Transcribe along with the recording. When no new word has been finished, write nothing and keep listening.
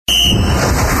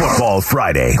Football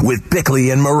Friday with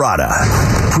Bickley&Marotta.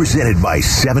 Presented by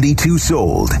 72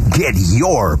 Sold. Get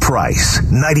your price.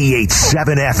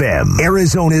 98.7 FM.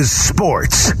 Arizona's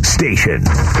sports station.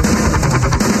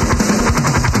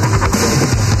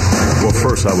 Well,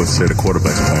 first, I would say the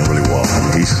quarterback's playing really well.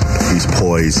 I mean, he's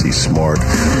poised, he's smart,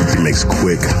 he makes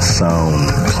quick,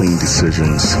 sound, clean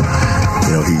decisions.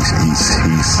 You know, he's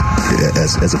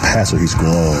as a passer, he's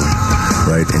grown,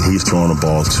 right? And he's throwing the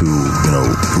ball to,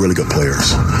 really good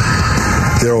players.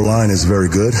 Their O-line is very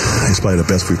good. It's probably the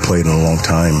best we've played in a long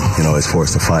time, as far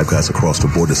as the five guys across the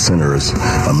board. The center is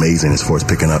amazing as far as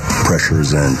picking up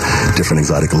pressures and different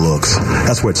exotic looks.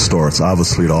 That's where it starts.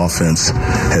 Obviously, the offense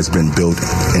has been built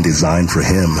and designed for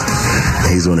him.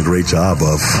 And he's doing a great job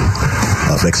of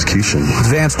execution.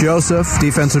 Vance Joseph,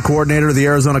 defensive coordinator of the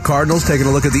Arizona Cardinals, taking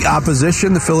a look at the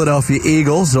opposition, the Philadelphia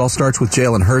Eagles. It all starts with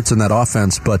Jalen Hurts in that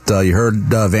offense, but you heard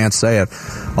Vance say it.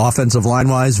 Offensive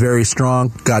line-wise, very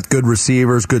strong, got good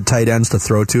receivers, good tight ends to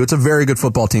throw to. It's a very good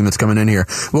football team that's coming in here.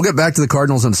 We'll get back to the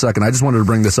Cardinals in a second. I just wanted to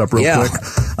bring this up real quick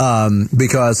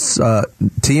because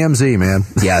TMZ, man.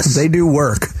 Yes. They do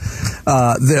work.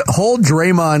 The whole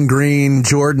Draymond Green,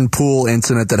 Jordan Poole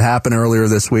incident that happened earlier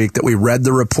this week that we read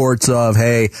the reports of,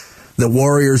 hey, the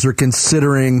Warriors are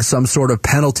considering some sort of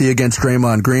penalty against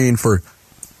Draymond Green for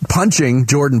punching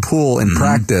Jordan Poole in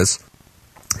practice.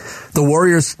 The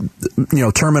Warriors,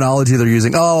 terminology they're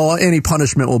using, any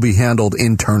punishment will be handled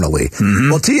internally.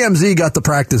 Well, TMZ got the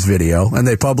practice video, and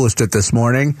they published it this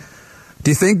morning.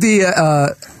 Do you think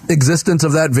the existence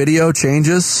of that video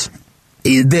changes?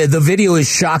 The video is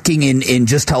shocking in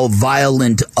just how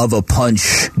violent of a punch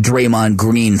Draymond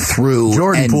Green threw.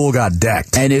 Jordan Poole got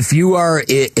decked. And if you are,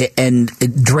 and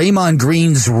Draymond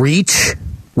Green's reach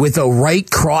with a right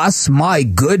cross, my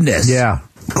goodness. Yeah.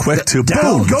 Quick to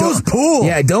Down goes Poole.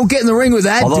 Yeah, don't get in the ring with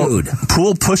that dude.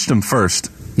 Poole pushed him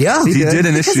first. Yeah, he did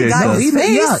initiate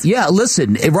that. Yeah.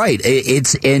 Listen, right.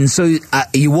 So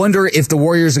you wonder if the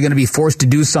Warriors are going to be forced to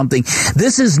do something.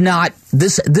 This is not.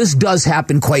 This does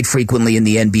happen quite frequently in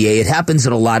the NBA. It happens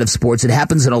in a lot of sports. It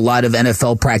happens in a lot of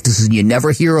NFL practices, and you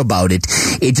never hear about it.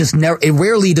 It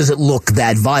rarely does it look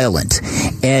that violent.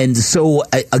 And so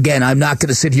again, I'm not going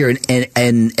to sit here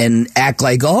and act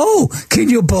like, can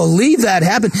you believe that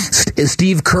happened?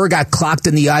 Steve Kerr got clocked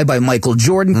in the eye by Michael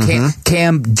Jordan.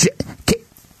 Cam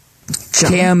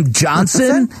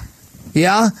Johnson,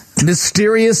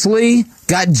 mysteriously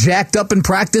got jacked up in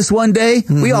practice one day.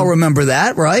 We all remember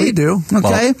that, right? We do.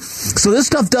 Okay. So this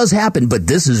stuff does happen, but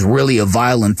this is really a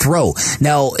violent throw.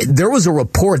 Now, there was a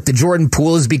report that Jordan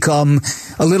Poole has become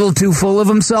a little too full of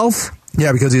himself.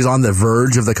 Yeah, because he's on the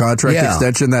verge of the contract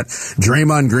extension that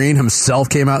Draymond Green himself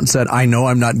came out and said, I know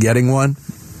I'm not getting one.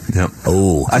 Yep.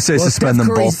 Oh, I say suspend them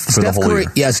both for the whole year.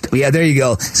 Yes, there you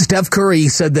go. Steph Curry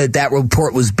said that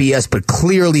report was BS, but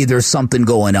clearly there's something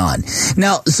going on.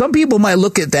 Now, some people might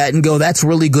look at that and go, "That's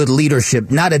really good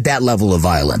leadership." Not at that level of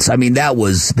violence. I mean,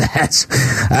 that's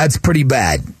pretty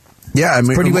bad. Yeah, I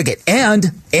mean, pretty wicked.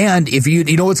 And if you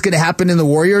know what's going to happen in the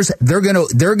Warriors, they're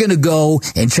gonna go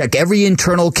and check every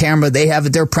internal camera they have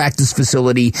at their practice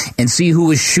facility and see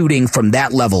who is shooting from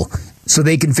that level, so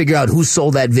they can figure out who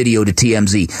sold that video to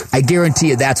TMZ. I guarantee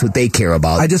you that's what they care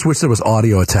about. I just wish there was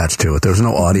audio attached to it. There was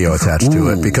no audio attached to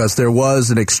it because there was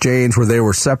an exchange where they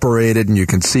were separated and you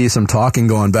can see some talking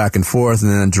going back and forth,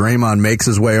 and then Draymond makes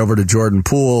his way over to Jordan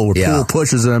Poole where Poole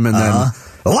pushes him and then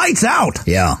lights out.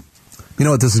 Yeah. You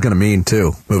know what this is going to mean,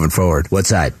 too, moving forward? What's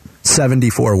that?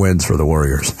 74 wins for the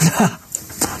Warriors.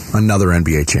 Another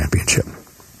NBA championship.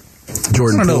 I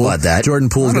don't know about that. Jordan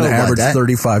Poole's going to average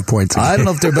 35 points a game. I don't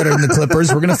know if they're better than the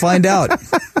Clippers. We're going to find out.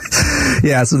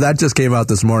 Yeah, so that just came out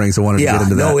this morning, so I wanted to get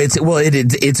into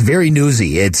that. It's very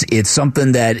newsy. It's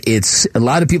something that a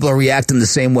lot of people are reacting the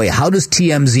same way. How does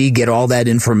TMZ get all that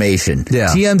information? Yeah.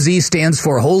 TMZ stands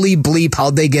for holy bleep,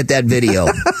 how'd they get that video?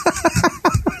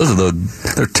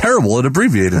 They're terrible at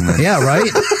abbreviating that. Yeah, right?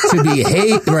 Should be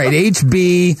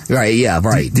HB, right, yeah,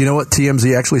 right. Do you know what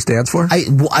TMZ actually stands for?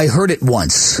 I heard it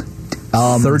once.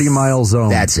 30-mile zone.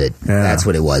 That's it. Yeah. That's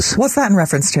what it was. What's that in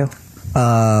reference to?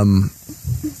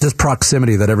 Just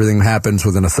proximity, that everything happens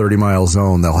within a 30-mile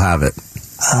zone, they'll have it.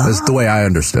 That's the way I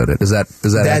understood it. Is that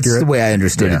accurate? That's the way I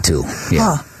understood it, too.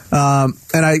 Yeah.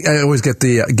 And I always get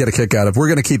a kick out of, we're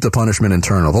going to keep the punishment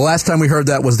internal. The last time we heard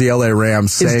that was the LA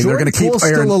Rams saying they're going to keep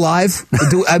Aaron still alive.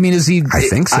 Is he? I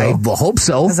think so. I hope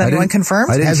so. Has anyone confirmed?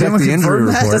 I didn't check the injury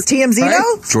report. Does TMZ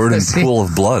know? Jordan Poole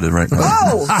of blood right now.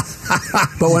 Oh,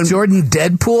 but when Jordan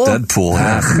Deadpool? Deadpool.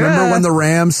 Yeah. Remember when the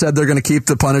Rams said they're going to keep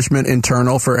the punishment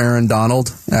internal for Aaron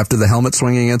Donald after the helmet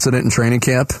swinging incident in training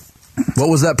camp? What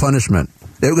was that punishment?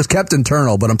 It was kept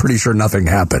internal, but I'm pretty sure nothing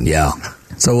happened. Yeah.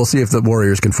 So we'll see if the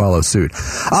Warriors can follow suit.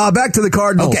 Back to the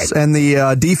Cardinals and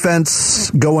the defense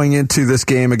going into this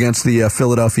game against the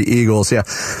Philadelphia Eagles. Yeah,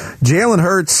 Jalen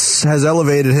Hurts has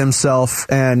elevated himself,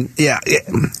 and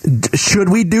should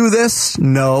we do this?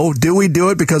 No. Do we do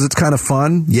it because it's kind of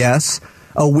fun? Yes.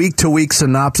 A week-to-week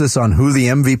synopsis on who the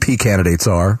MVP candidates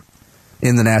are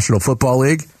in the National Football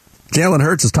League. Jalen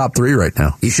Hurts is top 3 right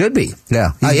now. He should be.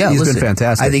 Yeah, he's been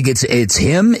fantastic. I think it's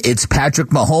him, it's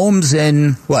Patrick Mahomes,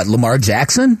 and Lamar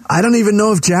Jackson? I don't even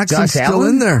know if Jackson's still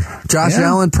in there. Josh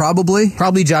Allen, probably.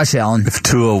 Probably Josh Allen. If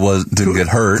Tua didn't get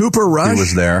hurt, Cooper Rush. He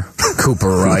was there. Cooper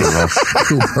Rush.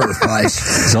 Cooper Rush.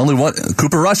 He's only one.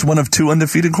 Cooper Rush, one of 2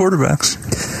 undefeated quarterbacks.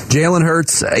 Jalen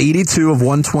Hurts, 82 of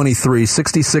 123,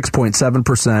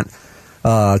 66.7%.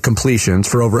 Completions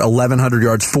for over 1,100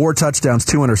 yards, 4 touchdowns,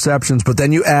 2 interceptions. But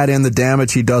then you add in the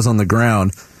damage he does on the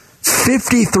ground.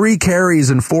 53 carries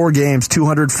in 4 games,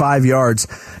 205 yards.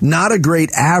 Not a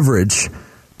great average,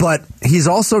 but he's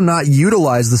also not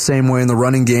utilized the same way in the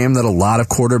running game that a lot of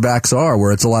quarterbacks are,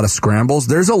 where it's a lot of scrambles.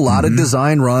 There's a lot of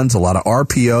design runs, a lot of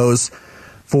RPOs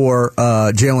for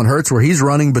Jalen Hurts, where he's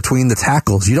running between the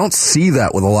tackles. You don't see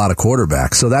that with a lot of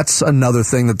quarterbacks. So that's another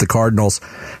thing that the Cardinals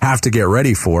have to get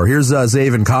ready for. Here's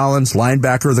Zaven Collins,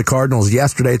 linebacker of the Cardinals,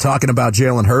 yesterday talking about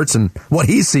Jalen Hurts and what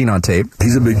he's seen on tape.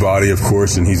 He's a big body, of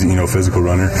course, and he's a physical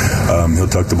runner. He'll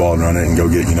tuck the ball and run it and go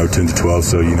get 10 to 12.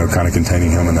 So kind of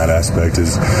containing him in that aspect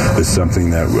is something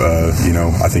that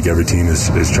I think every team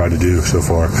has tried to do so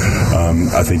far.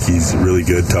 I think he's a really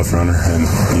good, tough runner,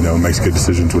 and makes good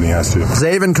decisions when he has to.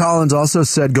 Zaven Collins also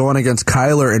said going against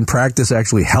Kyler in practice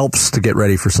actually helps to get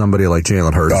ready for somebody like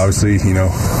Jalen Hurts. Obviously, you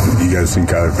guys seen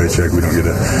Kyler paycheck. We don't get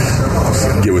to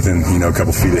get within, a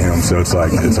couple feet of him. So it's a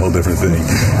whole different thing.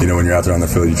 When you're out there on the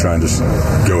field, you try and just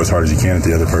go as hard as you can at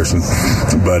the other person.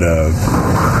 But,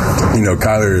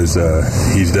 Kyler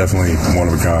he's definitely one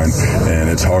of a kind, and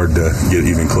it's hard to get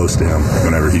even close to him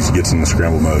whenever he gets in the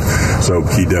scramble mode. So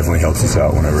he definitely helps us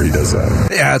out whenever he does that.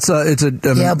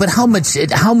 Yeah, but how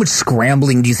much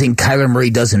scrambling do you think Kyler Murray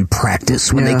does in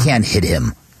practice when they can't hit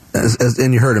him?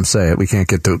 And you heard him say it. We can't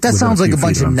get to that. Sounds like a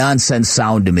bunch of nonsense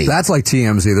sound to me. That's like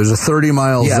TMZ. There's a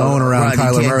 30-mile zone around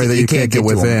Kyler Murray that you can't get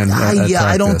within.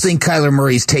 I don't think Kyler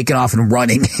Murray's taking off and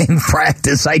running in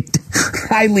practice. I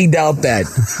highly doubt that.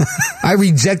 I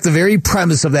reject the very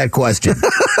premise of that question.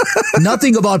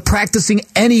 Nothing about practicing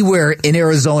anywhere in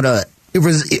Arizona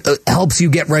helps you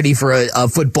get ready for a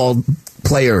football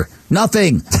player.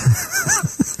 Nothing.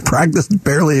 Practice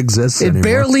barely exists anymore. It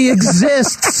barely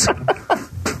exists.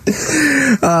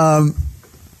 I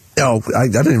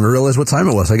didn't even realize what time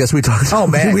it was. I guess we talked. Oh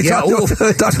man, we talked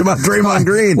about Draymond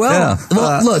Green. Well,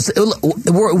 listen,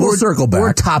 we'll circle back.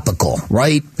 We're topical,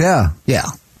 right? Yeah.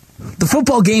 The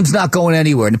football game's not going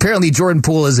anywhere, and apparently Jordan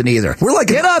Poole isn't either.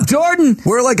 Get up, Jordan.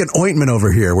 We're like an ointment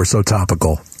over here. We're so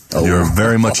topical. You're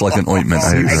very much like an ointment.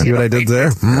 See what I did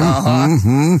there?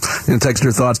 And text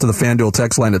your thoughts to the FanDuel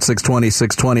text line at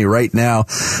 620-620 right now.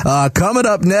 Coming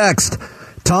up next,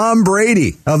 Tom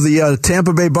Brady of the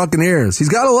Tampa Bay Buccaneers. He's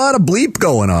got a lot of bleep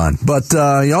going on, but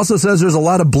he also says there's a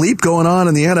lot of bleep going on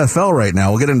in the NFL right now.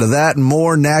 We'll get into that and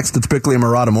more next. It's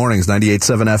Bickley&Marotta Mornings,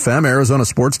 98.7 FM, Arizona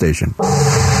Sports Station.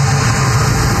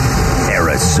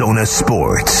 Arizona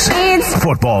Sports. It's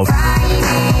Football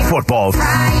Friday. Football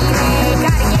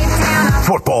Friday.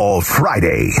 Football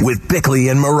Friday with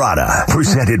Bickley&Marotta.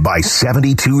 Presented by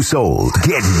 72 Sold.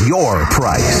 Get your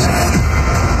price.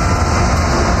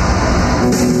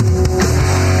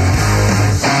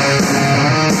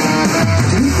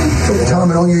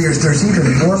 Tom, in all your years, there's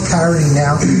even more parity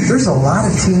now. There's a lot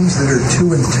of teams that are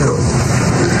 2-2.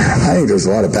 I think there's a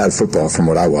lot of bad football from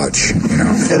what I watch.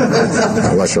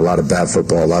 I watch a lot of bad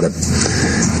football, a lot of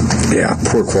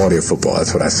poor quality of football.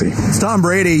 That's what I see. It's Tom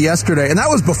Brady yesterday, and that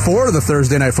was before the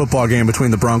Thursday night football game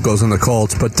between the Broncos and the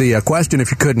Colts. But the question,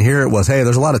 if you couldn't hear it, was, hey,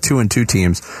 there's a lot of 2-2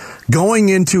 teams. Going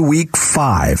into week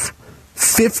 5,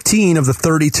 15 of the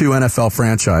 32 NFL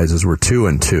franchises were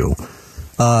 2-2.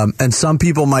 And some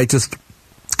people might just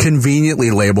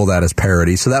conveniently label that as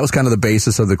parity. So that was kind of the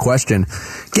basis of the question.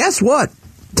 Guess what?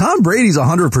 Tom Brady's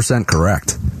 100%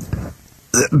 correct.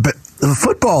 But the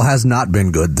football has not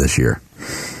been good this year.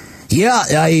 Yeah,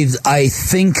 I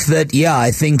think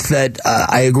that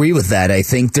I agree with that. I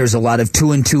think there's a lot of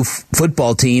 2-2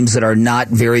 football teams that are not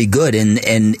very good,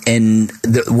 and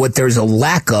what there's a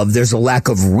lack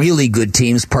of really good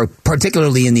teams,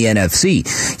 particularly in the NFC.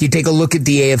 You take a look at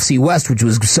the AFC West, which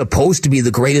was supposed to be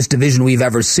the greatest division we've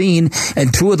ever seen,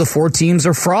 and 2 of the 4 teams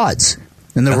are frauds.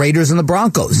 And the Raiders and the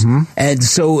Broncos. Mm-hmm. And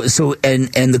so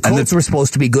the Colts were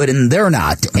supposed to be good, and they're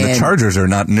not. And the Chargers are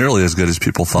not nearly as good as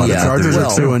people thought. The Chargers are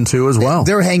 2-2 as well.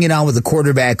 They're hanging on with a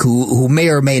quarterback who may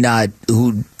or may not,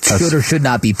 who should or should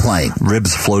not be playing.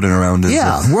 Ribs floating around.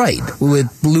 Right.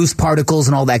 With loose particles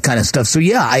and all that kind of stuff. So,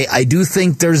 I do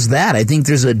think there's that. I think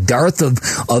there's a dearth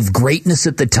of greatness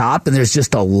at the top, and there's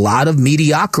just a lot of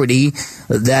mediocrity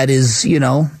that is,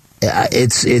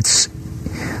 it's...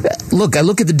 Look, I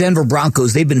look at the Denver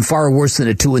Broncos. They've been far worse than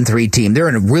a 2-3 team. They're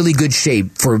in a really good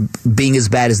shape for being as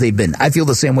bad as they've been. I feel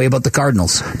the same way about the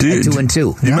Cardinals at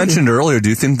 2-2. You mentioned earlier, do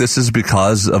you think this is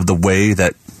because of the way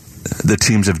that the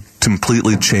teams have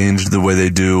completely changed the way they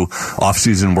do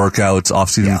off-season workouts,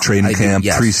 off-season training camp,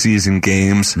 preseason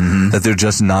games, that they're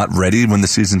just not ready when the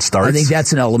season starts? I think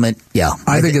that's an element,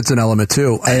 I think it's an element,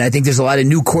 too. And I think there's a lot of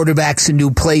new quarterbacks in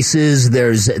new places.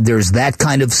 There's that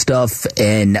kind of stuff,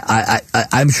 and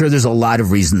I'm sure there's a lot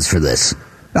of reasons for this.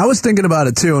 I was thinking about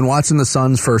it, too, and watching the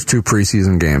Suns' first 2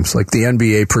 preseason games, like the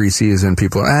NBA preseason,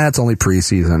 people are, it's only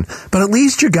preseason. But at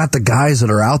least you got the guys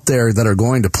that are out there that are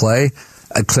going to play,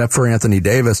 except for Anthony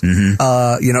Davis. They're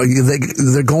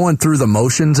going through the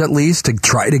motions at least to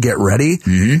try to get ready.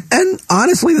 And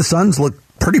honestly, the Suns look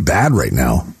pretty bad right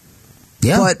now.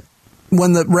 Yeah. But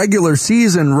when the regular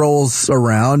season rolls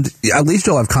around, at least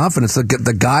you'll have confidence that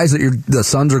the guys that the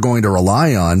Suns are going to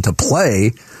rely on to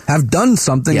play have done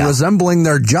something resembling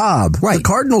their job. Right. The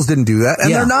Cardinals didn't do that,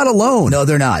 and they're not alone. No,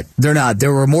 they're not. They're not.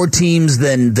 There were more teams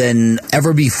than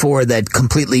ever before that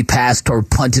completely passed or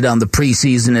punted on the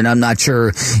preseason, and I'm not sure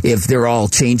if they're all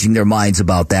changing their minds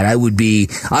about that.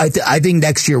 I think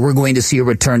next year we're going to see a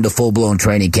return to full-blown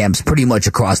training camps pretty much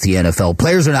across the NFL.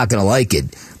 Players are not going to like it,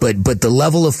 but the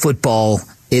level of football,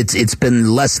 it's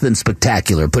been less than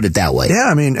spectacular, put it that way. Yeah,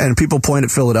 I mean, and people point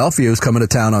at Philadelphia, who's coming to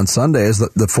town on Sunday as the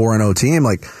 4-0 team.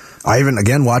 Like, I even,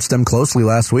 again, watched them closely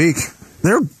last week.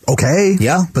 They're okay.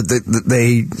 Yeah. But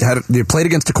they played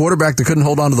against a quarterback that couldn't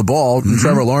hold on to the ball.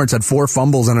 Trevor Lawrence had 4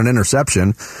 fumbles and an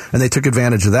interception, and they took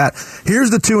advantage of that.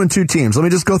 Here's the 2-2 teams. Let me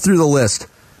just go through the list.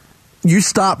 You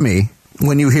stop me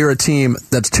when you hear a team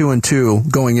that's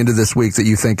 2-2 going into this week that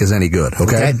you think is any good,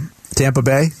 okay? Tampa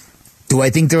Bay? Do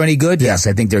I think they're any good? Yes,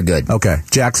 I think they're good. Okay.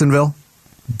 Jacksonville?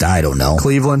 I don't know.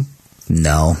 Cleveland?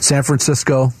 No. San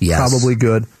Francisco? Yes. Probably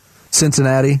good.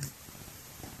 Cincinnati?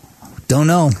 Don't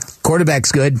know.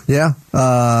 Quarterback's good. Yeah.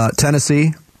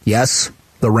 Tennessee? Yes.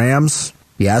 The Rams?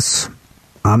 Yes.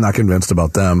 I'm not convinced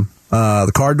about them.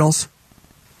 The Cardinals?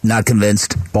 Not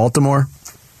convinced. Baltimore?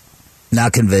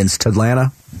 Not convinced.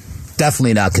 Atlanta?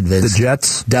 Definitely not convinced. The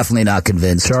Jets? Definitely not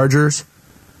convinced. Chargers?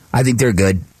 I think they're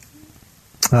good.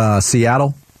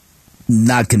 Seattle?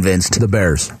 Not convinced. The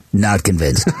Bears? Not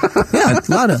convinced. Yeah,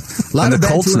 a lot of and the bad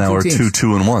Colts now are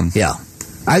 2-2-1. Yeah.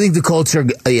 I think the Colts are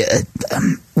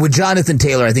with Jonathan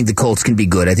Taylor. I think the Colts can be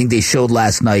good. I think they showed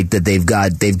last night that they've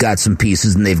got some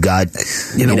pieces and they've got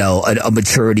a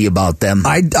maturity about them.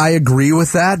 I agree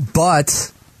with that,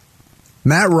 but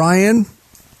Matt Ryan,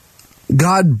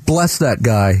 God bless that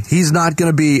guy. He's not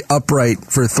going to be upright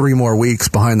for 3 more weeks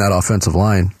behind that offensive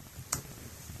line.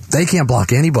 They can't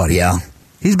block anybody. Yeah,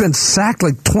 he's been sacked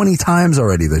like 20 times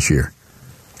already this year.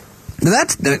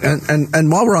 That's and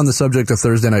while we're on the subject of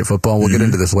Thursday Night Football, we'll get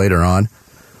into this later on.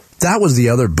 That was the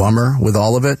other bummer with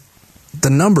all of it. The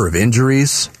number of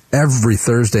injuries every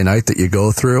Thursday night that you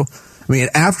go through. I mean,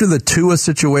 after the Tua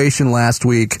situation last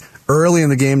week, early in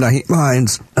the game, Naheem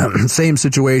Hines, same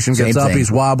situation, gets up, he's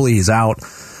wobbly, he's out.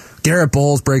 Garrett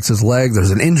Bowles breaks his leg.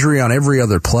 There's an injury on every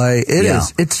other play.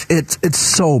 It's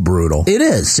so brutal. It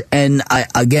is. And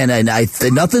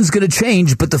nothing's going to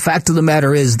change, but the fact of the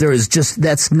matter is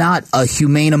that's not a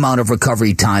humane amount of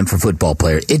recovery time for football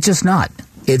players. It's just not.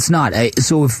 It's not.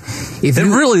 So if it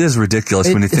really is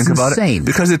ridiculous when you think about insane. It,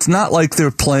 because it's not like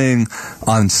they're playing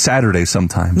on Saturday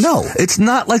sometimes. No. It's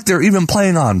not like they're even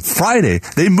playing on Friday.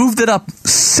 They moved it up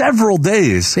several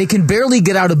days. They can barely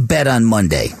get out of bed on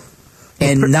Monday.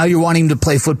 And now you're wanting to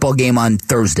play football game on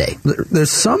Thursday.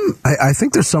 I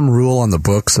think there's some rule on the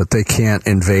books that they can't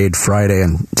invade Friday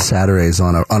and Saturdays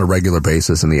on a regular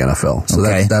basis in the NFL. So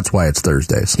that's why it's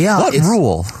Thursdays. Yeah, what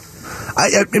rule?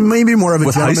 It may be more of a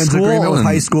gentleman's agreement with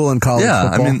high school and college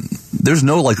football. I mean, there's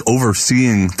no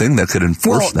overseeing thing that could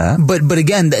enforce that. But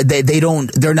again,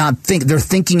 they're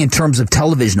thinking in terms of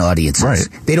television audiences.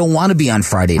 Right. They don't want to be on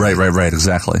Friday night. Right,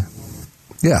 exactly.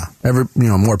 Yeah,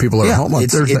 more people are at home on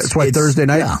Thursday. That's why Thursday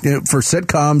night for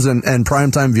sitcoms and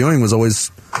primetime viewing was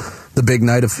always the big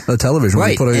night of television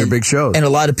when you put on your big shows. And a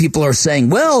lot of people are saying,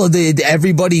 well,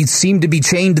 everybody seemed to be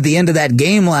chained to the end of that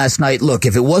game last night. Look,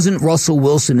 if it wasn't Russell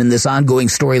Wilson in this ongoing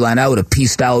storyline, I would have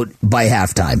pieced out by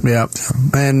halftime. Yeah.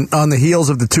 And on the heels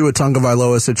of the Tua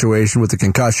Tagovailoa situation with the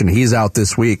concussion, he's out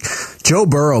this week. Joe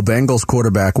Burrow, Bengals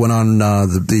quarterback, went on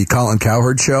the Colin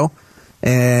Cowherd show.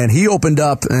 And he opened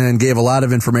up and gave a lot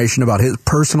of information about his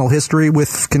personal history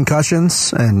with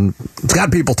concussions, and it's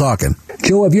got people talking.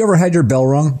 Joe, have you ever had your bell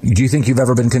rung? Do you think you've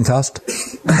ever been concussed?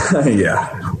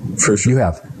 Yeah, for sure. You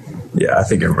have? Yeah, I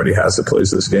think everybody has that plays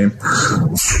this game.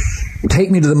 Take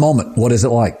me to the moment. What is it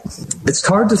like? It's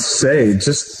hard to say.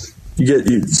 Just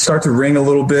you start to ring a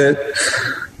little bit.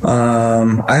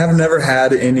 I have never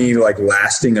had any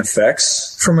lasting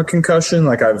effects from a concussion.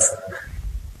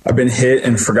 I've been hit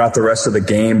and forgot the rest of the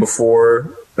game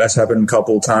before. That's happened a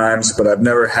couple of times, but I've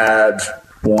never had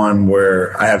one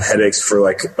where I have headaches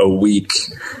for a week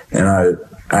and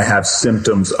I have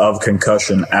symptoms of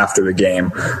concussion after the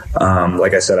game.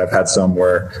 Like I said, I've had some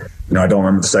where I don't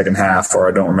remember the second half, or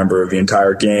I don't remember the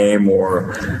entire game,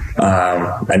 or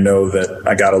I know that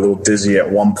I got a little dizzy at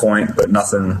one point, but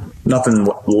nothing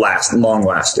long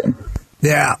lasting.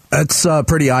 Yeah, that's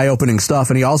pretty eye-opening stuff.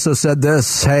 And he also said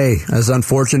this, hey, as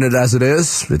unfortunate as it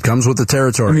is, it comes with the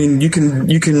territory. I mean, you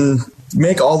can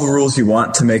make all the rules you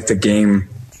want to make the game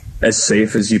as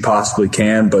safe as you possibly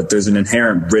can, but there's an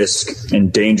inherent risk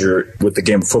and danger with the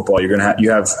game of football.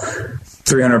 You have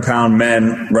 300-pound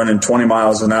men running 20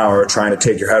 miles an hour trying to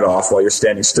take your head off while you're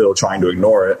standing still trying to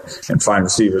ignore it and find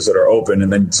receivers that are open.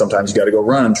 And then sometimes you got to go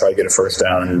run and try to get a first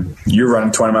down. And you're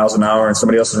running 20 miles an hour and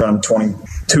somebody else is running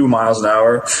 22 miles an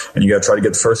hour, and you got to try to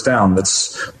get the first down.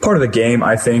 That's part of the game,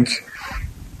 I think.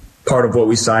 Part of what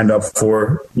we signed up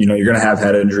for. You're going to have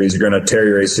head injuries. You're going to tear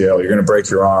your ACL. You're going to break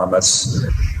your arm. That's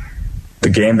the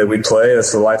game that we play.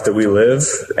 That's the life that we live,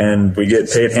 and we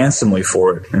get paid handsomely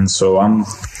for it. And so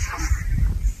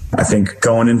I think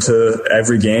going into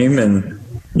every game, and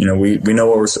we know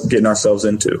what we're getting ourselves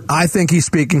into. I think he's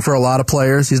speaking for a lot of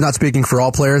players. He's not speaking for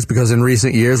all players, because in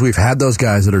recent years we've had those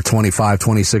guys that are 25,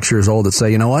 26 years old that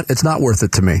say, you know what, it's not worth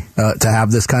it to me to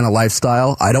have this kind of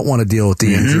lifestyle. I don't want to deal with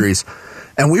the injuries.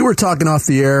 And we were talking off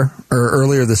the air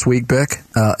earlier this week, Bick,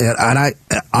 and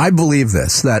I believe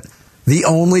this, that the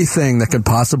only thing that could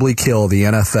possibly kill the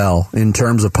NFL in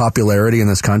terms of popularity in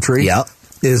this country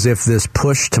is if this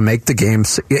push to make the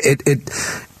games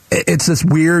it's this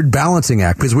weird balancing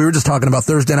act, because we were just talking about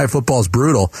Thursday Night Football is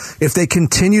brutal. If they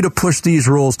continue to push these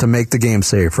rules to make the game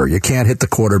safer, you can't hit the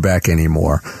quarterback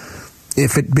anymore.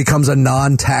 If it becomes a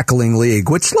non-tackling league,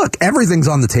 which, look, everything's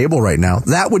on the table right now,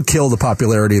 that would kill the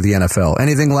popularity of the NFL.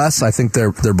 Anything less, I think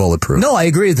they're bulletproof. No, I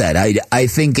agree with that. I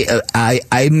think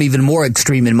I'm even more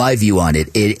extreme in my view on it.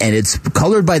 And it's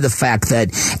colored by the fact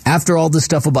that after all the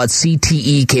stuff about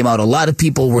CTE came out, a lot of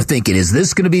people were thinking, is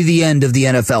this going to be the end of the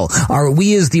NFL? Are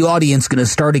we as the audience going to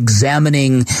start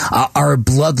examining our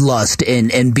bloodlust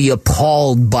and be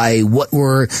appalled by what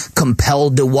we're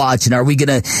compelled to watch? And are we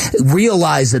going to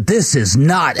realize that this is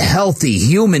not healthy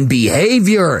human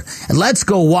behavior? And let's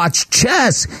go watch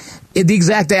chess. The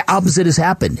exact opposite has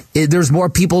happened. There's more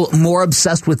people more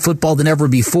obsessed with football than ever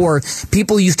before.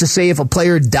 People used to say if a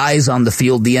player dies on the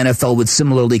field, the NFL would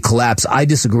similarly collapse. I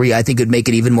disagree. I think it would make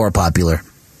it even more popular.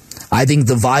 I think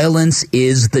the violence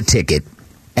is the ticket,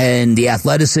 and the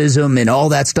athleticism and all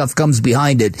that stuff comes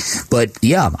behind it. But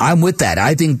yeah, I'm with that.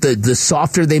 I think the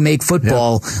softer they make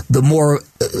football, the more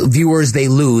viewers they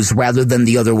lose, rather than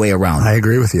the other way around. I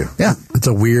agree with you. Yeah. It's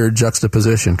a weird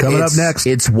juxtaposition. Coming up next.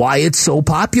 It's why it's so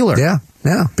popular. Yeah,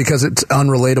 because it's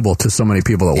unrelatable to so many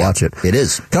people that watch it. It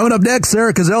is. Coming up next,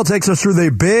 Sarah Cazell takes us through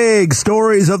the big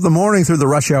stories of the morning through the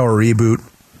Rush Hour Reboot.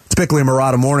 It's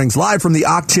Bickley&Marotta Mornings, live from the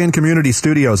Ak-Chin Community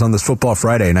Studios on this Football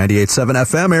Friday, 98.7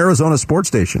 FM, Arizona Sports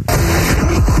Station.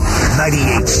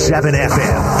 98.7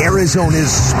 FM,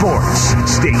 Arizona's sports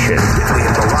station.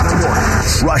 Bickley&Marotta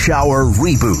Mornings. Rush Hour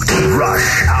Reboot.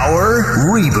 Rush Hour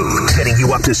Reboot. Getting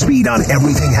you up to speed on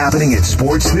everything happening in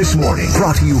sports this morning.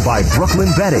 Brought to you by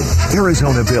Brooklyn Bedding.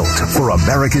 Arizona built for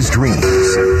America's dreams.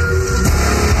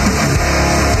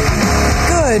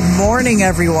 Good morning,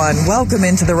 everyone. Welcome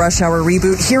into the Rush Hour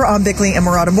Reboot here on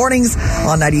Bickley&Marotta Mornings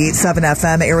on 98.7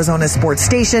 FM, Arizona Sports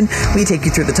Station. We take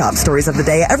you through the top stories of the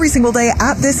day every single day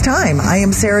at this time. I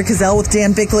am Sarah Cazell with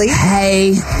Dan Bickley.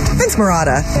 Hey. Thanks,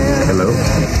 Marotta. Hello.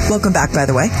 Welcome back, by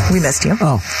the way. We missed you.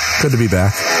 Oh, good to be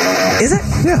back. Is it?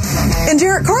 Yeah. And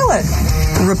Jarrett Carlin.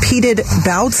 Repeated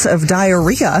bouts of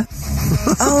diarrhea.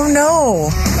 Oh, no.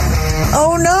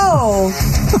 Oh, no.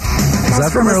 Is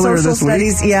that from earlier social this week?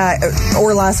 Studies, yeah,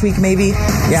 or last week maybe.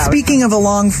 Yeah. Speaking of a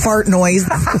long fart noise.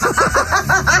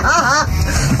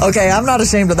 Okay, I'm not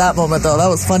ashamed of that moment, though. That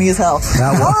was funny as hell.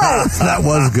 That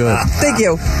was good. Thank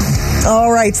you.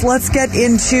 All right, let's get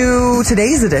into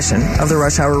today's edition of the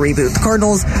Rush Hour Reboot. The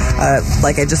Cardinals,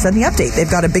 like I just said in the update, they've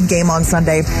got a big game on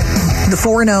Sunday. The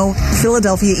 4-0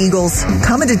 Philadelphia Eagles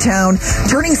coming to town,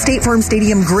 turning State Farm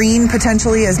Stadium green,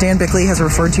 potentially, as Dan Bickley has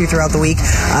referred to throughout the week.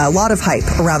 A lot of hype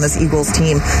around this Eagles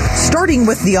team, starting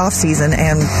with the offseason,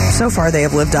 and so far they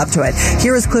have lived up to it.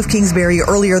 Here is Cliff Kingsbury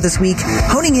earlier this week,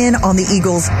 honing in on the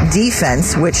Eagles'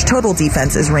 defense, which total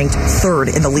defense is ranked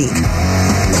 3rd in the league.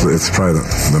 It's probably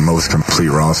the most complete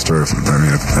roster, I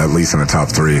mean, at least in the top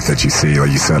 3 that you see.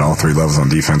 Like you said, all 3 levels on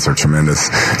defense are tremendous.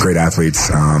 Great athletes.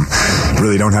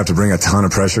 Really don't have to bring a ton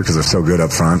of pressure because they're so good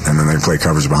up front, and then they play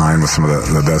coverage behind with some of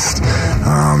the best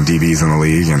DBs in the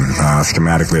league. And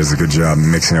schematically, there's a good job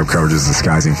mixing up coverages,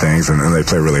 disguising things, and they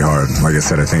play really hard. Like I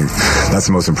said, I think that's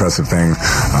the most impressive thing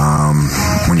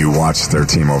when you watch their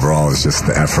team overall is just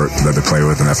the effort that they play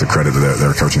with, and that's a credit to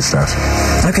their coaching staff.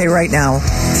 Okay, right now,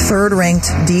 3rd ranked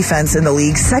defense in the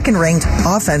league, 2nd ranked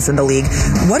offense in the league.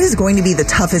 What is going to be the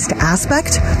toughest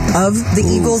aspect of the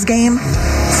Eagles game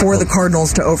for the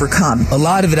Cardinals to overcome? A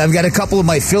lot of it. I've got a couple of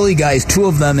my Philly guys, 2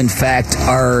 of them, in fact,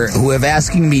 who have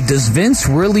asking me, does Vince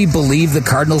really believe the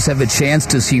Cardinals have a chance?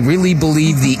 Does he really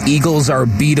believe the Eagles are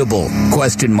beatable? ?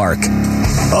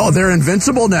 Oh, they're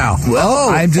invincible now. Well,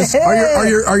 I'm just...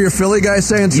 Are your Philly guys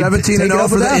saying 17-0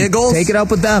 for the Eagles? Take it up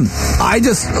with them. I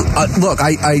just... look,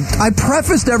 I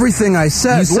prefaced everything I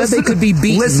said. You said they could be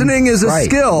beaten. Listening is a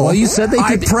skill. Well, you said they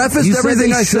could... I prefaced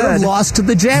everything I said. They should have lost to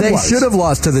the Jaguars. They should have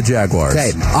lost to the Jaguars.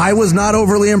 Okay. I was not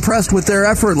overly impressed with their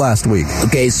effort last week.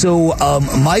 Okay, so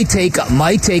my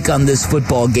take on this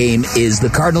football game is the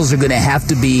Cardinals are going to have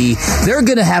to be... They're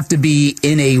going to have to be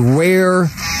in a rare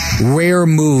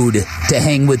mood to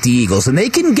hang with the Eagles. And they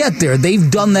can get there.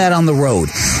 They've done that on the road.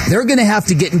 They're going to have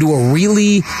to get into a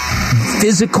really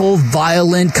physical,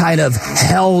 violent kind of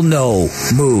hell no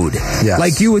mood. Yes.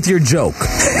 Like you with your joke.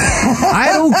 I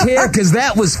don't care because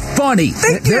that was funny.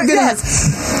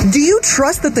 Do you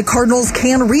trust that the Cardinals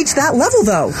can reach that level,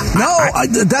 though? No,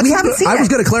 we haven't seen I was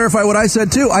going to clarify what I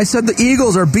said, too. I said the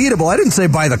Eagles are beatable. I didn't say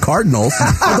by the Cardinals.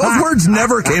 Those words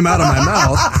never came out of my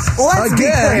mouth. Let's be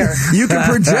clear. You can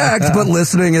project, but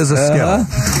listening is a skill.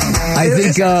 I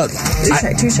think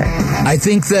touche. I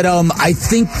think that I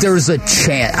think there's a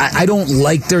chance. I don't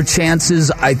like their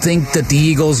chances. I think that the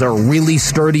Eagles are really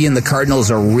sturdy and the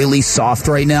Cardinals are really soft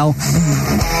right now.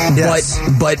 Yes.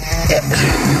 But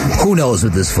who knows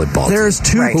with this football team? There's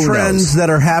 2 trends that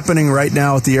are happening right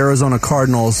now at the Arizona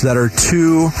Cardinals that are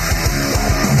too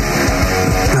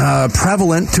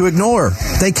prevalent to ignore.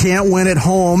 They can't win at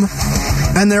home.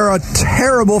 And they're a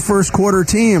terrible first quarter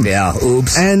team. Yeah,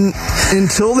 oops. And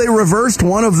until they reversed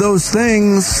one of those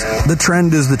things, the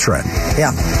trend is the trend.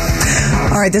 Yeah.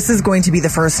 All right, this is going to be the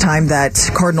first time that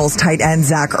Cardinals tight end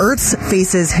Zach Ertz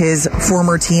faces his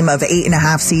former team of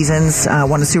 8.5 seasons,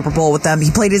 won a Super Bowl with them.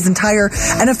 He played his entire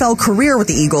NFL career with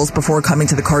the Eagles before coming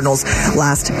to the Cardinals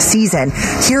last season.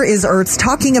 Here is Ertz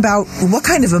talking about what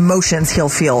kind of emotions he'll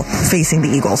feel facing the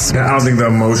Eagles. Yeah, I don't think the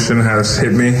emotion has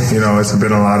hit me. It's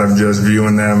been a lot of just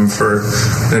viewing them for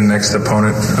the next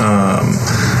opponent.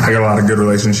 I got a lot of good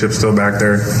relationships still back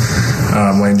there.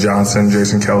 Lane Johnson,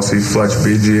 Jason Kelsey, Fletch,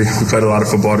 BG. We played a lot of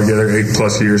football together,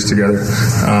 8+ years together.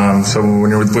 So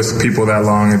when you're with people that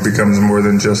long, it becomes more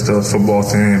than just a football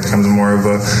thing. It becomes more of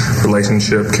a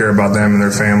relationship, care about them and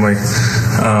their family.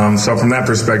 So from that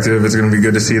perspective, it's going to be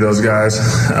good to see those guys.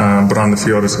 But on the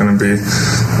field, it's going to be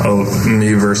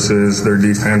me versus their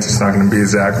defense. It's not going to be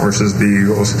Zach versus the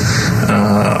Eagles.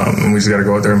 And we just got to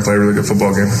go out there and play a really good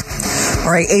football game. All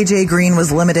right, A.J. Green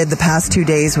was limited the past 2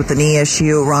 days with the knee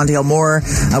issue. Rondale Moore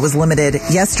was limited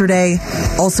yesterday,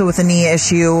 also with a knee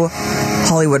issue.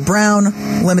 Hollywood Brown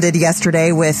limited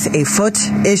yesterday with a foot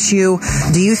issue.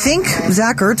 Do you think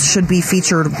Zach Ertz should be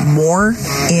featured more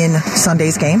in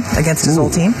Sunday's game against his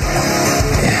old team?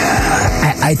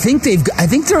 I think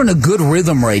they're in a good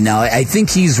rhythm right now. I think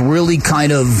he's really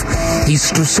he's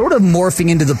sort of morphing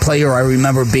into the player I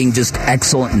remember being just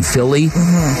excellent in Philly.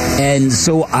 Mm-hmm. And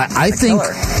so I think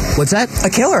killer. What's that? A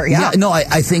killer, yeah. No,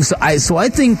 I think so. I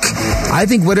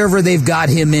think whatever they've got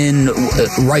him in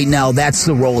right now, that's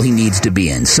the role he needs to be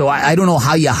in. So I don't know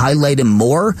how you highlight him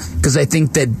more, because I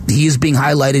think that he is being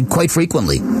highlighted quite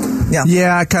frequently.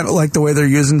 Yeah, I kind of like the way they're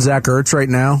using Zach Ertz right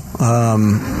now.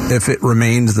 If it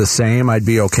remains the same, I'd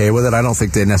be okay with it. I don't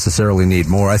think they necessarily need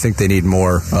more. I think they need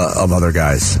more of other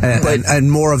guys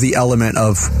and more of the element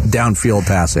of downfield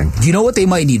passing. You know what they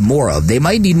might need more of? They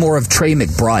might need more of Trey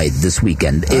McBride this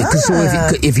weekend. So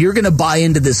if you're going to buy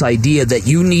into this idea that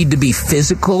you need to be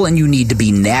physical and you need to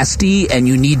be nasty and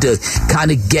you need to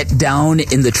kind of get down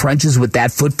in the trenches with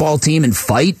that football team and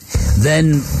fight,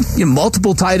 then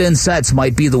multiple tight end sets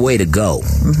might be the way to go.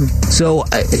 Mm-hmm. So,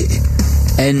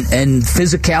 and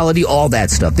physicality, all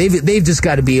that stuff. They've just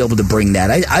got to be able to bring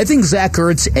that. I think Zach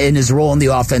Ertz and his role in the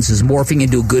offense is morphing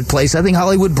into a good place. I think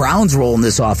Hollywood Brown's role in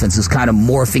this offense is kind of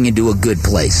morphing into a good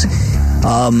place.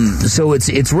 So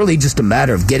it's really just a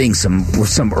matter of getting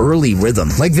some early rhythm.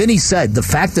 Like Vinny said, the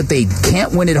fact that they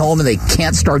can't win at home and they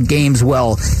can't start games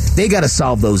well, they got to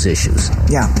solve those issues.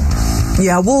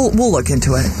 Yeah, we'll look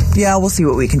into it. Yeah, we'll see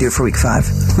what we can do for week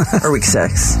 5 or week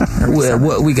 6.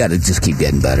 We got to just keep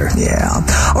getting better. Yeah.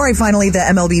 All right, finally, the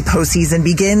MLB postseason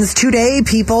begins today,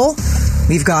 people.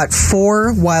 We've got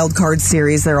 4 wild card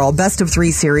series. They're all best of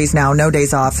 3 series now, no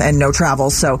days off and no travel.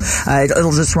 So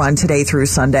it'll just run today through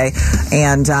Sunday.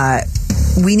 And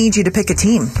we need you to pick a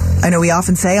team. I know we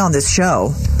often say on this show,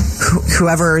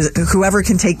 whoever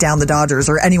can take down the Dodgers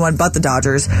or anyone but the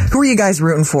Dodgers, who are you guys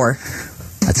rooting for?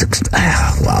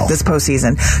 Wow. This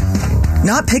postseason.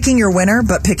 Not picking your winner,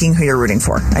 but picking who you're rooting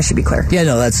for. I should be clear. Yeah,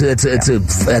 no, that's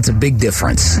a big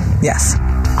difference. Yes.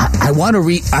 I want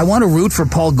to root for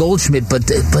Paul Goldschmidt, but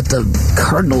the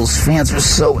Cardinals fans are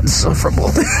so insufferable.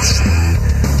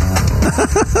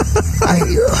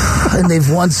 And they've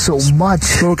won so much.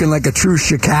 Spoken like a true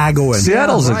Chicagoan.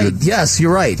 Seattle's a good. Yes,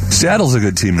 you're right. Seattle's a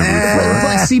good team to root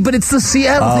for. But it's the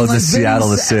Seattle thing. Oh, the Seattle,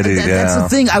 the city. That's the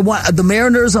thing. I want the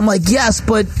Mariners. I'm like, yes,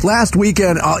 but last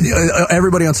weekend,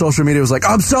 everybody on social media was like,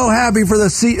 "I'm so happy for the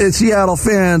Seattle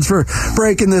fans for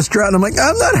breaking this drought." And I'm like,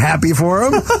 I'm not happy for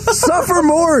them. Suffer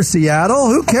more, Seattle.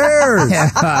 Who cares?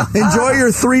 Enjoy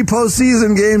your 3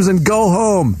 postseason games and go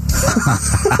home.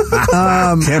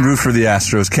 Can't root for the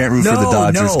Astros. Can't root for the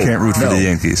Dodgers. Can't root for the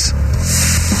Yankees.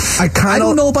 I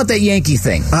don't know about that Yankee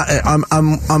thing. I'm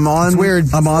on. It's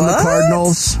weird. I'm on the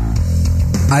Cardinals.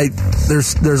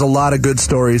 There's a lot of good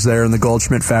stories there, and the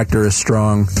Goldschmidt factor is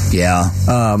strong. Yeah.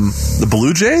 The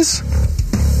Blue Jays?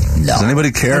 No. Does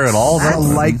anybody care at all about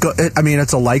them? I mean,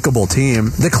 it's a likable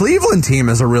team. The Cleveland team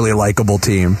is a really likable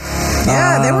team.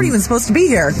 Yeah, they weren't even supposed to be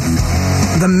here.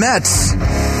 The Mets.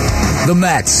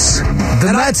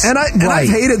 I've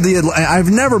hated I've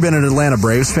never been an Atlanta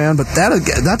Braves fan, but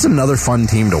that's another fun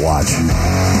team to watch.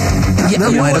 Yeah,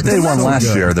 they won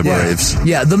last year, the Braves.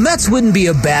 Yeah, the Mets wouldn't be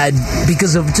a bad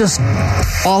because of just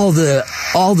all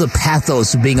the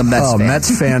pathos of being a Mets fan.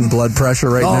 Mets fan blood pressure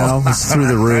right now is through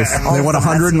the roof. They won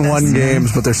 101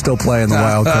 games, but they're still playing the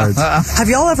wild cards. Have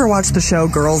y'all ever watched the show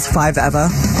Girls 5 Eva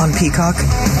on Peacock?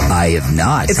 I have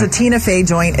not. It's a Tina Fey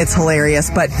joint. It's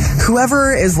hilarious. But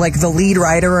whoever is like the lead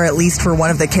writer, or at least for one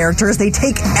of the characters, they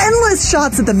take endless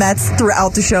shots at the Mets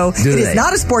throughout the show. It is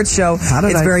not a sports show.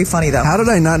 It's very funny, though. How did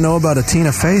I not know about a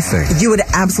Tina Fey thing? You would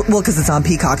absolutely, because it's on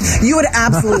Peacock. You would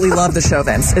absolutely love the show,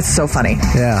 Vince. It's so funny.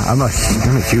 Yeah, I'm a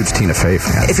huge Tina Fey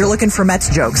fan. If you're looking for Mets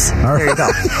jokes, there you go.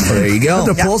 There you go.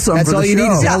 That's all you need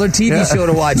is another TV show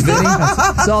to watch, Vinny.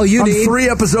 That's all you need. I'm 3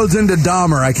 episodes into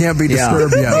Dahmer. I can't be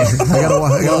disturbed yet. I gotta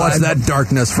watch that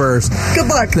darkness first. Good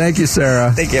luck. Thank you,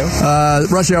 Sarah. Thank you.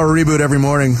 Rush Hour Reboot every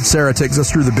morning. Sarah takes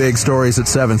us through the big stories at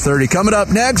 7:30. Coming up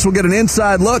next, we'll get an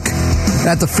inside look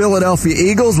at the Philadelphia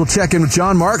Eagles. We'll check in with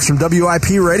Jon Marks from WIP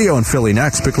Radio in Philly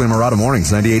next. Bickley&Marotta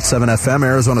Mornings, 98.7 FM,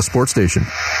 Arizona Sports Station.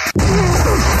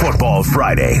 Football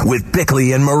Friday with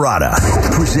Bickley&Marotta.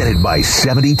 Presented by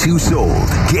 72 Sold.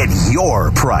 Get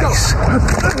your price.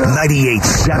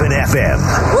 98.7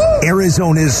 FM,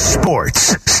 Arizona's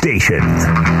sports station.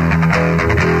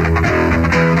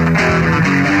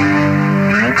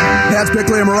 That's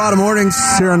Bickley&Marotta Mornings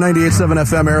here on 98.7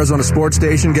 FM, Arizona Sports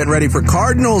Station. Getting ready for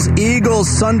Cardinals, Eagles,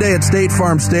 Sunday at State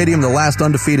Farm Stadium. The last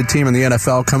undefeated team in the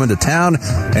NFL coming to town.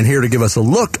 And here to give us a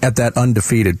look at that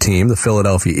undefeated team, the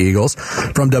Philadelphia Eagles.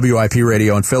 From WIP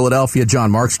Radio in Philadelphia, Jon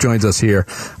Marks joins us here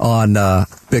on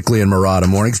Bickley&Marotta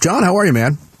Mornings. Jon, how are you,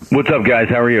 man? What's up, guys?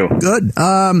 How are you? Good.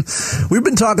 We've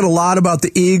been talking a lot about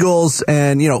the Eagles,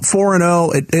 and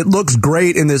 4-0. It looks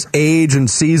great in this age and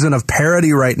season of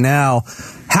parity right now.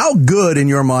 How good, in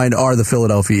your mind, are the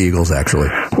Philadelphia Eagles, actually?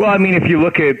 Well, I mean, if you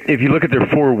look at their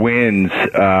 4 wins,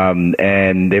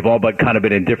 and they've all but kind of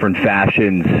been in different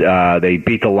fashions. They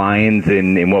beat the Lions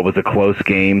in what was a close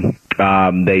game.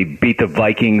 They beat the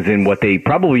Vikings in what they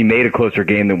probably made a closer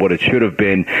game than what it should have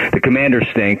been. The Commanders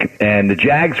stink, and the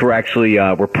Jags were actually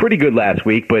were pretty good last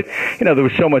week. But there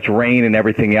was so much rain and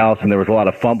everything else, and there was a lot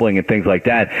of fumbling and things like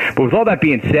that. But with all that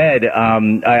being said,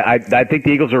 I think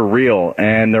the Eagles are real,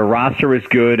 and their roster is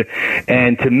good.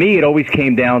 And to me, it always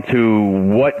came down to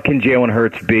what can Jalen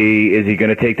Hurts be? Is he going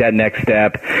to take that next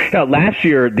step? Last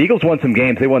year, the Eagles won some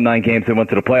games. They won 9 games. They went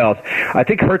to the playoffs. I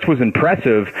think Hurts was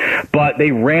impressive, but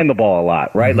they ran the ball a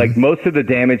lot, right? Like most of the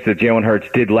damage that Jalen Hurts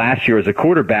did last year as a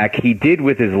quarterback, he did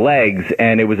with his legs,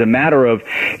 and it was a matter of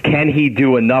can he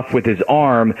do enough with his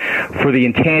arm for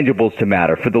the intangibles to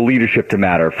matter, for the leadership to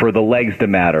matter, for the legs to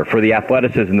matter, for the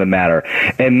athleticism to matter.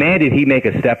 And man, did he make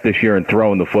a step this year in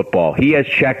throwing the football. He has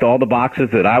checked all the boxes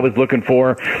that I was looking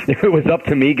for. If it was up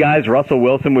to me, guys, Russell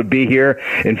Wilson would be here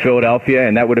in Philadelphia,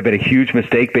 and that would have been a huge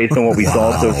mistake based on what we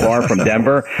saw so far from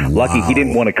Denver. Lucky he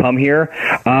didn't want to come here.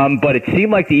 But it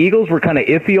seemed like the Eagles were kind of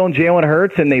iffy on Jalen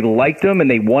Hurts, and they liked him, and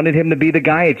they wanted him to be the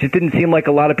guy. It just didn't seem like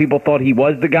a lot of people thought he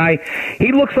was the guy.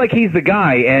 He looks like he's the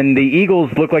guy, and the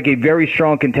Eagles look like a very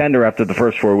strong contender after the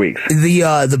first 4 weeks.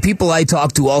 The people I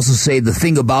talk to also say the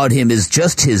thing about him is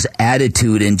just his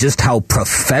attitude and just how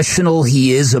professional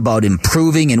he is about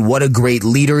improving and what a great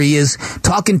leader he is.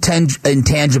 Talk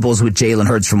intangibles with Jalen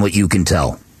Hurts from what you can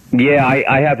tell. Yeah,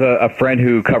 I have a friend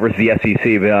who covers the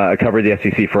SEC. Covered the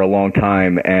SEC for a long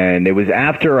time, and it was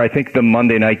after I think the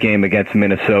Monday night game against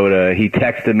Minnesota. He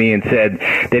texted me and said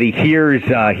that he hears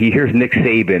Nick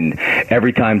Saban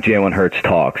every time Jalen Hurts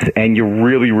talks, and you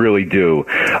really, really do.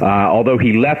 Although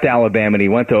he left Alabama and he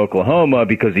went to Oklahoma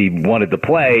because he wanted to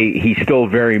play, he still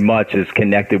very much is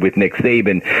connected with Nick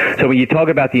Saban. So when you talk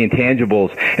about the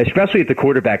intangibles, especially at the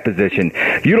quarterback position,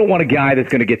 you don't want a guy that's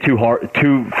going to get too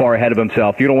far ahead of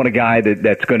himself. You don't want a guy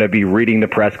that's going to be reading the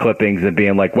press clippings and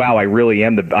being like, wow, I really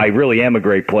am a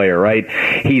great player, right?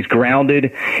 He's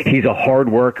grounded. He's a hard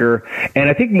worker. And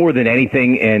I think more than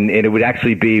anything, and it would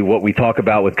actually be what we talk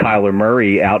about with Kyler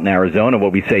Murray out in Arizona,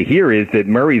 what we say here is that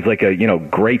Murray's like a,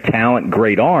 great talent,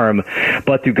 great arm,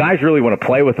 but do guys really want to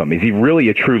play with him? Is he really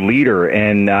a true leader?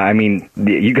 And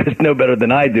you guys know better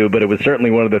than I do, but it was certainly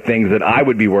one of the things that I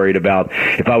would be worried about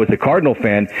if I was a Cardinal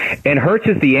fan. And Hurts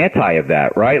is the anti of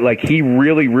that, right? Like he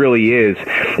really is.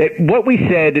 What we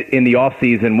said in the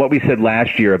offseason, what we said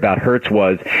last year about Hurts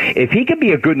was, if he can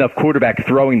be a good enough quarterback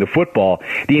throwing the football,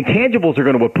 the intangibles are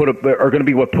going to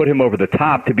be what put him over the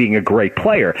top to being a great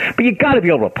player. But you got to be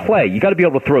able to play. You got to be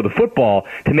able to throw the football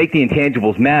to make the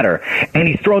intangibles matter. And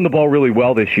he's thrown the ball really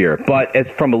well this year. But as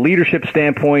from a leadership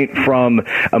standpoint, from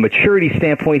a maturity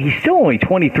standpoint, he's still only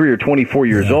 23 or 24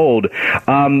 years old.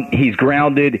 He's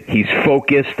grounded. He's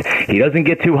focused. He doesn't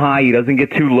get too high. He doesn't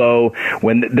get too low.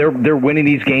 When they're winning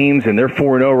these games and they're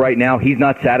 4-0 right now, he's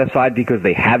not satisfied because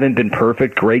they haven't been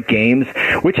perfect, great games,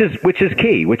 which is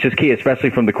key,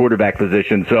 especially from the quarterback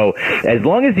position. So as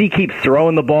long as he keeps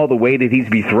throwing the ball the way that he's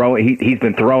been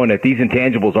throwing it, these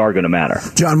intangibles are going to matter.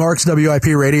 Jon Marks, WIP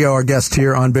Radio, our guest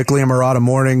here on Bickley&Marotta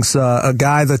Mornings, a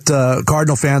guy that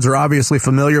Cardinal fans are obviously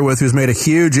familiar with, who's made a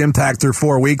huge impact through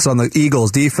 4 weeks on the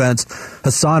Eagles defense.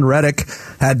 Hassan Reddick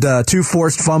had 2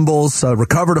 forced fumbles,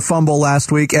 recovered a fumble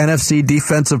last week, NFC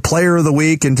Defensive Player of the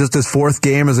Week in just his 4th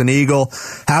game as an Eagle.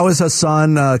 How has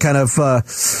Hassan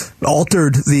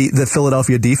altered the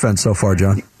Philadelphia defense so far,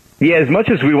 John? Yeah, as much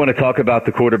as we want to talk about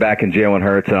the quarterback and Jalen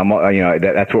Hurts, and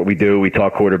that's what we do. We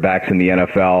talk quarterbacks in the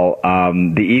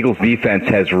NFL. The Eagles' defense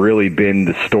has really been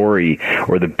the story,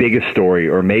 or the biggest story,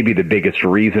 or maybe the biggest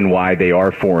reason why they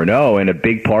are 4-0. And a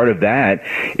big part of that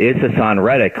is Hassan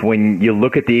Reddick. When you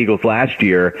look at the Eagles last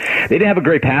year, they didn't have a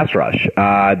great pass rush.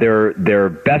 Their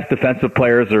best defensive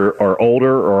players are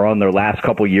older or on their last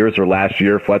couple years or last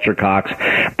year. Fletcher Cox,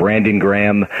 Brandon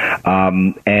Graham,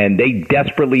 and they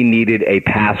desperately needed a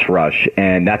pass rush,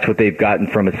 and that's what they've gotten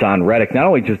from Hassan Reddick. Not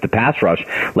only just the pass rush,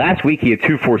 last week he had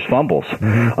 2 forced fumbles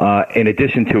in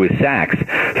addition to his sacks.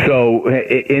 So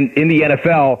in the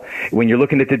NFL, when you're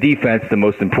looking at the defense, the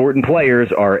most important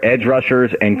players are edge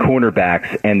rushers and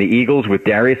cornerbacks, and the Eagles with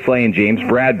Darius Slay and James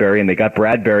Bradbury, and they got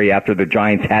Bradbury after the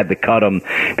Giants had to cut him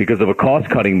because of a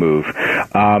cost-cutting move.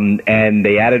 And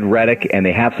they added Reddick, and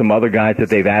they have some other guys that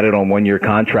they've added on 1-year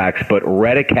contracts, but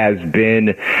Reddick has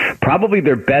been probably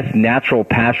their best natural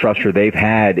pass rusher they've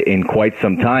had in quite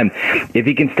some time. If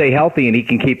he can stay healthy and he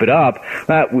can keep it up,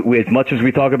 as much as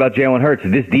we talk about Jalen Hurts,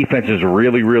 this defense is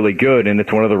really, really good, and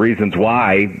it's one of the reasons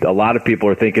why a lot of people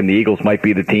are thinking the Eagles might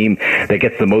be the team that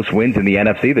gets the most wins in the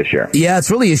NFC this year. Yeah,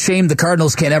 it's really a shame the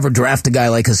Cardinals can't ever draft a guy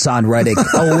like Hassan Reddick.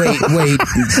 Oh, wait,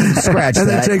 scratch and that. And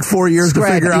then take 4 years to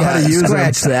figure out how to use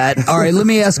scratch that. All right, let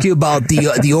me ask you about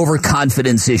the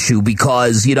overconfidence issue,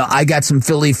 because, I got some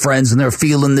Philly friends and they're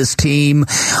feeling this team.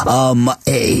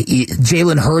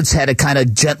 Jalen Hurts had to kind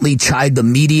of gently chide the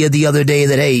media the other day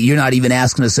that, hey, you're not even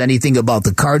asking us anything about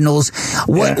the Cardinals.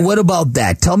 What about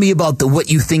that? Tell me about what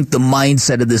you think the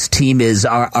mindset of this team is.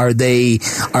 Are they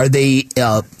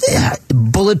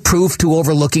bulletproof to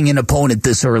overlooking an opponent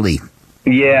this early?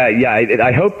 Yeah.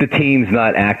 I hope the team's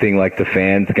not acting like the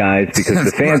fans, guys, because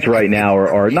the fans right now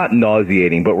are not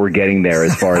nauseating, but we're getting there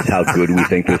as far as how good we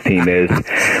think this team is.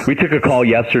 We took a call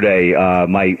yesterday.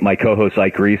 My co-host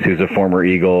Ike Reese, who's a former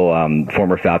Eagle,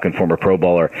 former Falcon, former Pro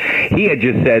Bowler, he had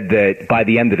just said that by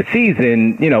the end of the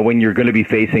season, when you're going to be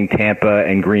facing Tampa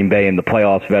and Green Bay in the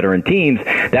playoffs, veteran teams,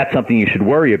 that's something you should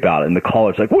worry about. And the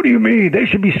caller's like, "What do you mean? They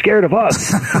should be scared of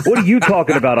us." What are you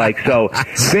talking about, Ike? So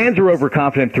fans are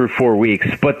overconfident through 4 weeks.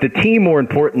 But the team, more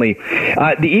importantly,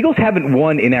 the Eagles haven't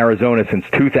won in Arizona since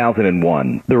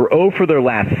 2001. They're 0 for their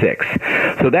last 6.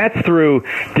 So that's through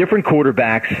different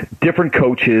quarterbacks, different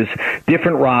coaches,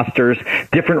 different rosters,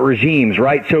 different regimes,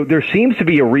 right? So there seems to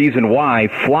be a reason why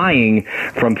flying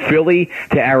from Philly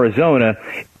to Arizona,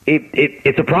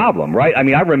 it's a problem, right? I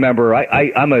mean, I remember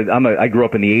I grew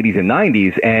up in the 80s and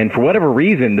 90s, and for whatever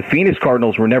reason, the Phoenix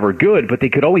Cardinals were never good, but they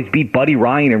could always beat Buddy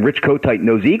Ryan and Rich Kotite and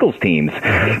those Eagles teams.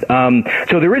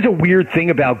 So there is a weird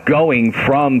thing about going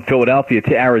from Philadelphia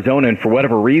to Arizona, and for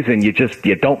whatever reason, you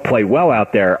don't play well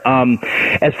out there.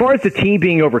 As far as the team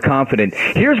being overconfident,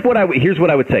 here's what I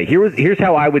would say. Here's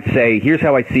how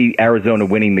I see Arizona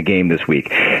winning the game this week.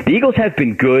 The Eagles have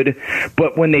been good,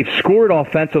 but when they've scored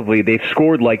offensively, they've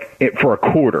scored for a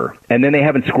quarter, and then they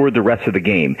haven't scored the rest of the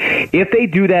game. If they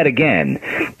do that again,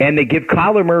 and they give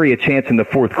Kyler Murray a chance in the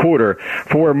fourth quarter,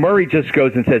 for where Murray just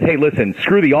goes and says, "Hey, listen,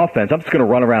 screw the offense, I'm just going to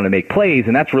run around and make plays,"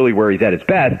 and that's really where he's at his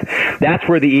best, that's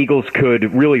where the Eagles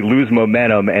could really lose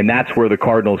momentum, and that's where the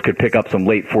Cardinals could pick up some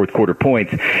late fourth quarter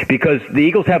points, because the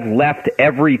Eagles have left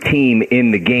every team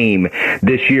in the game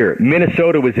this year.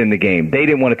 Minnesota was in the game. They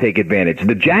didn't want to take advantage.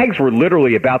 The Jags were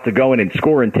literally about to go in and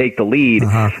score and take the lead,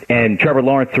 and Trevor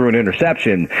Lawrence threw an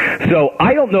interception. So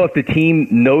I don't know if the team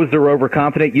knows they're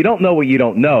overconfident. You don't know what you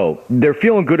don't know. They're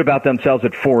feeling good about themselves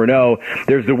at 4-0.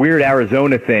 There's the weird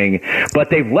Arizona thing,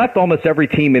 but they've left almost every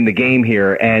team in the game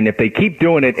here, and if they keep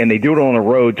doing it and they do it on a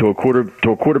road to a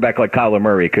quarterback like Kyler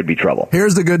Murray, it could be trouble.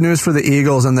 Here's the good news for the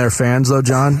Eagles and their fans, though,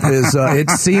 John, is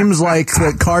it seems like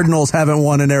the Cardinals haven't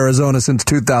won in Arizona since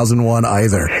 2001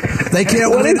 either. They can't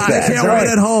win. They can't win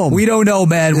at home. We don't know,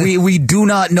 man. We do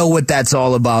not know what that's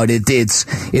all about.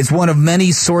 It's one of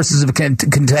many sources of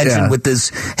contention with this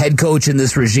head coach and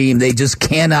this regime. They just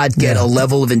cannot get a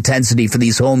level of intensity for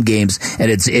these home games,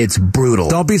 and it's brutal.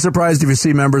 Don't be surprised if you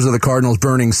see members of the Cardinals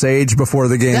burning sage before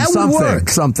the game. That would work.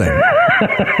 Something.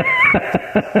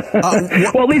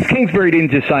 Well, at least Kingsbury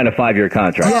didn't just sign a 5-year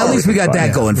contract. Yeah, at least we got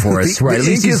that going for us, right?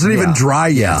 The ink isn't even dry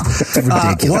yet.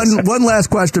 One last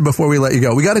question before we let you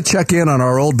go. We got to check in on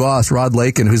our old boss, Rod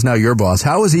Lakin, who's now your boss.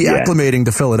 How is he acclimating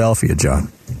to Philadelphia,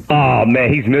 John? Oh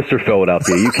man, he's Mr.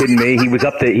 Philadelphia. Are you kidding me?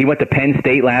 He went to Penn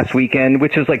State last weekend,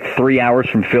 which is like 3 hours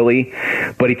from Philly,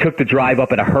 but he took the drive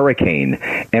up in a hurricane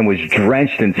and was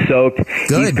drenched and soaked.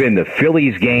 Good. He's been to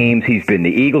Phillies games. He's been to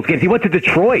Eagles games. He went to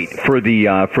Detroit for the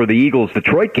Eagles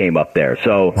Detroit game up there.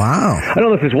 So wow. I don't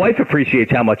know if his wife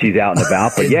appreciates how much he's out and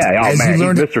about, but he's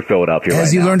Mr. Philadelphia.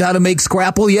 Has he learned how to make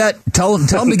Scrapple yet? Tell him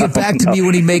to get back to me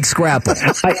when he makes Scrapple.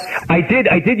 I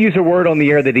did use a word on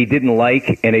the air that he didn't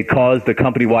like, and it caused the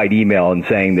company-wide email and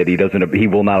saying that he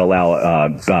will not allow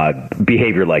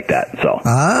behavior like that. So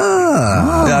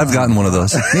yeah, I've gotten one of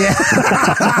those.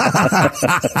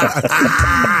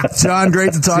 John,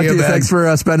 great to talk to you. Thanks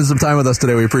for spending some time with us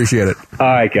today. We appreciate it. All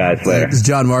right, guys. Later. This is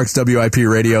Jon Marks, WIP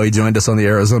Radio. He joined us on the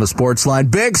Arizona Sports Line.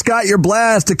 Big's got your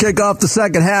blast to kick off the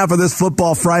second half of this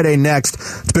Football Friday next.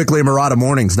 It's Bickley&Marotta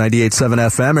Mornings, 98.7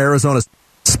 FM, Arizona's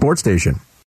sports station.